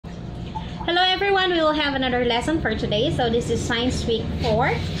everyone, we will have another lesson for today. So this is Science Week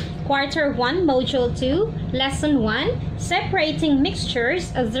 4, Quarter 1, Module 2, Lesson 1, Separating Mixtures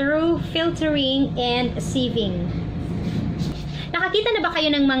through Filtering and Sieving. Nakakita na ba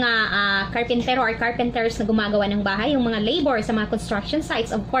kayo ng mga carpentero or carpenters na gumagawa ng bahay, yung mga labor sa mga construction sites?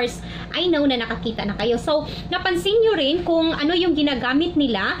 Of course, I know na nakakita na kayo. So, napansin nyo rin kung ano yung ginagamit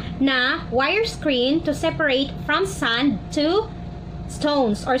nila na wire screen to separate from sand to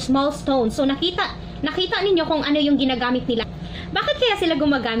stones or small stones. So, nakita ninyo kung ano yung ginagamit nila. Bakit kaya sila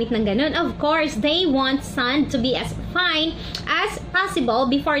gumagamit ng ganun? Of course, they want sand to be as fine as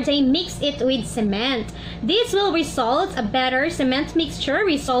possible before they mix it with cement. This will result a better cement mixture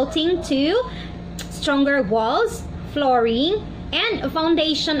resulting to stronger walls, flooring, and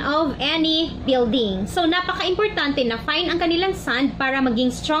foundation of any building. So, napaka-importante na fine ang kanilang sand para maging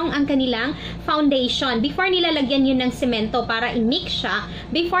strong ang kanilang foundation. Before nila lagyan yun ng semento para i-mix siya,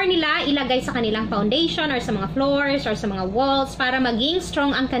 before nila ilagay sa kanilang foundation or sa mga floors or sa mga walls para maging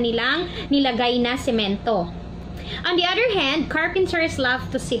strong ang kanilang nilagay na semento. On the other hand, carpenters love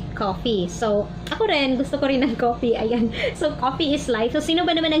to sip coffee. So, ako rin, gusto ko rin ng coffee. Ayan. So, coffee is life. So, sino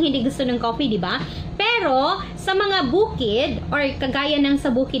ba naman ang hindi gusto ng coffee, di ba? Pero, sa mga bukid, or kagaya ng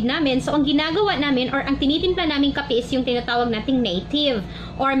sa bukid namin, so, ang ginagawa namin, or ang tinitimpla naming kape is yung tinatawag nating native.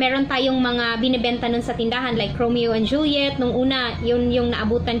 Or, meron tayong mga binibenta nun sa tindahan, like Romeo and Juliet. Nung una, yun yung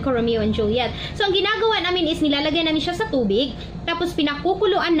naabutan ko, Romeo and Juliet. So, ang ginagawa namin is nilalagyan namin siya sa tubig, tapos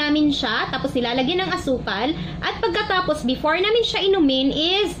pinakukuluan namin siya, tapos nilalagyan ng asukal, at pagkatapos, before namin siya inumin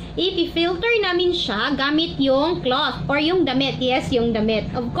is, i-filter namin siya gamit yung cloth or yung damit. Yes, yung damit.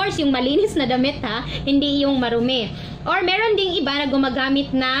 Of course, yung malinis na damit ha, hindi yung marumi. Or meron ding iba na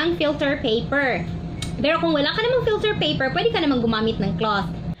gumagamit ng filter paper. Pero kung wala ka namang filter paper, pwede ka namang gumamit ng cloth.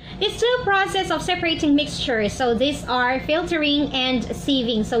 It's the process of separating mixtures. So, these are filtering and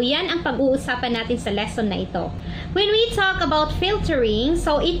sieving. So, yan ang pag-uusapan natin sa lesson na ito. When we talk about filtering,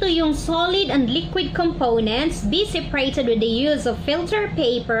 so ito yung solid and liquid components be separated with the use of filter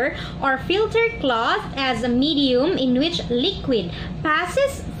paper or filter cloth as a medium in which liquid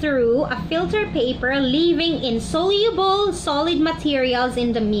passes through a filter paper, leaving insoluble solid materials in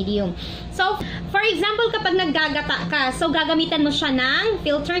the medium. So, for example, kapag naggagata ka, so gagamitan mo siya ng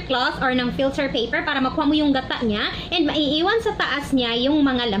filter cloth or ng filter paper para makuha mo yung gata niya and maiiwan sa taas niya yung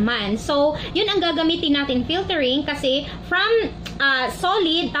mga laman. So, yun ang gagamitin natin filtering kasi from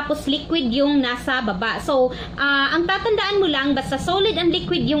solid tapos liquid yung nasa baba. So, ang tatandaan mo lang, basta solid and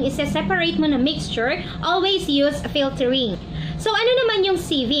liquid yung isa-separate mo na mixture, always use filtering. So, ano naman yung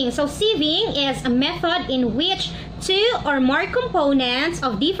sieving? So, sieving is a method in which two or more components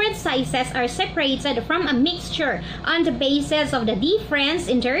of different sizes are separated from a mixture on the basis of the difference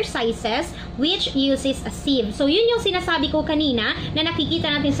in their sizes, which uses a sieve. So, yun yung sinasabi ko kanina na nakikita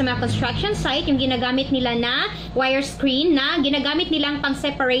natin sa mga construction site, yung ginagamit nila na wire screen na ginagamit nilang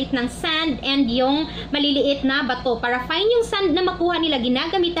pang-separate ng sand and yung maliliit na bato. Para fine yung sand na makuha nila,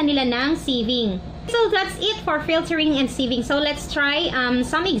 ginagamitan nila ng sieving. So, that's it for filtering and sieving. So, let's try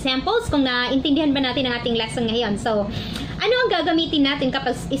some examples kung naintindihan ba natin ang ating lesson ngayon. So, ano ang gagamitin natin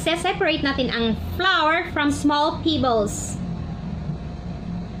kapag isa-separate natin ang flour from small pebbles?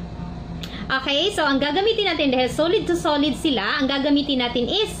 Okay, so ang gagamitin natin dahil solid to solid sila, ang gagamitin natin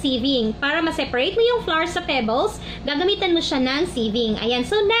is sieving. Para ma-separate mo yung flour sa pebbles, gagamitan mo siya ng sieving. Ayan,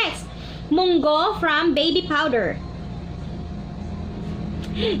 so next, munggo from baby powder.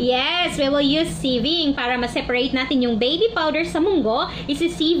 Yes, we will use sieving para ma-separate natin yung baby powder sa munggo,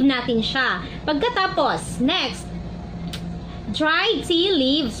 isi-sieve natin siya. Pagkatapos, next, dried tea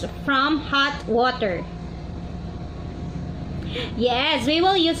leaves from hot water. Yes, we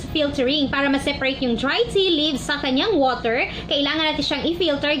will use filtering para ma-separate yung dried tea leaves sa kanyang water. Kailangan natin siyang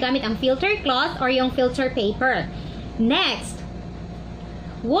i-filter gamit ang filter cloth or yung filter paper. Next,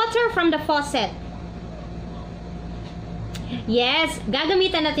 water from the faucet. Yes,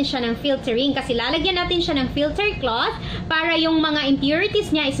 gagamitan natin siya ng filtering kasi lalagyan natin siya ng filter cloth para yung mga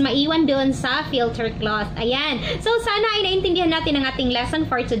impurities niya is maiwan doon sa filter cloth. Ayan. So, sana ay naintindihan natin ang ating lesson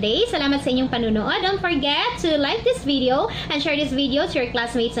for today. Salamat sa inyong panunood. Don't forget to like this video and share this video to your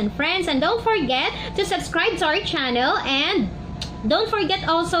classmates and friends. And don't forget to subscribe to our channel and don't forget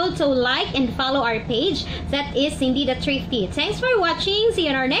also to like and follow our page. That is Cindy the Thrifty. Thanks for watching. See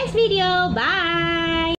you in our next video. Bye!